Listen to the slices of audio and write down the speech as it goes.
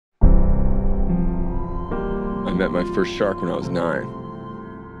met my first shark when I was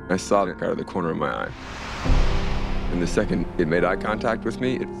 9. I saw it out of the corner of my eye. And the second it made eye contact with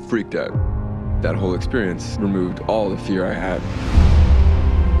me, it freaked out. That whole experience removed all the fear I had.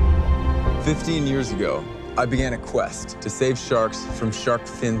 15 years ago, I began a quest to save sharks from shark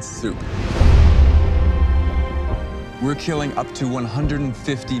fin soup. We're killing up to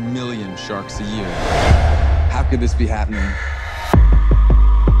 150 million sharks a year. How could this be happening?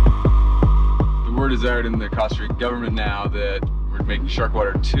 The word is out in the Costa Rica government now that we're making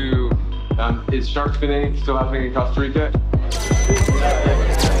Sharkwater 2. Is shark finning still happening in Costa Rica?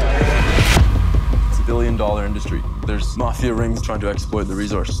 It's a billion-dollar industry. There's mafia rings trying to exploit the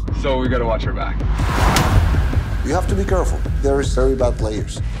resource. So we gotta watch our back. You have to be careful. There is very bad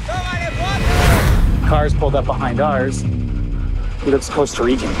players. Cars pulled up behind ours. He looks Costa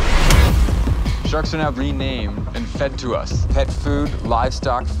Rican. Sharks are now renamed and fed to us. Pet food,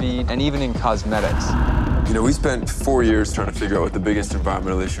 livestock feed, and even in cosmetics. You know, we spent 4 years trying to figure out what the biggest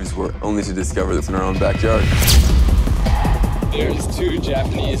environmental issues were, only to discover this in our own backyard. There's 2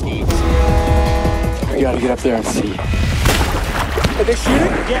 Japanese geese. We gotta get up there and see. Are they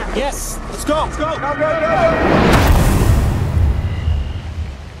shooting? Yeah, yes. Let's go. Let's go. Go, go, go!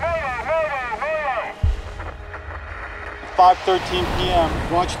 5:13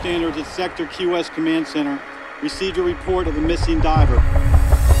 p.m. Watch standards at Sector Key West Command Center. Received a report of a missing diver.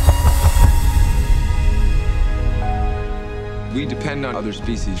 We depend on other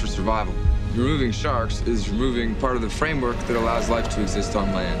species for survival. Removing sharks is removing part of the framework that allows life to exist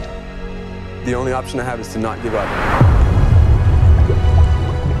on land. The only option I have is to not give up.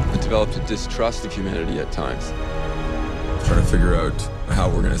 I developed a distrust of humanity at times. Trying to figure out how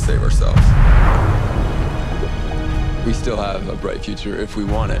we're going to save ourselves. We still have a bright future if we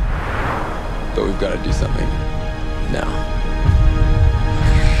want it, but we've got to do something now.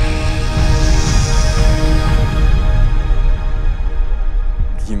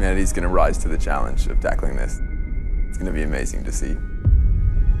 Humanity's going to rise to the challenge of tackling this. It's going to be amazing to see.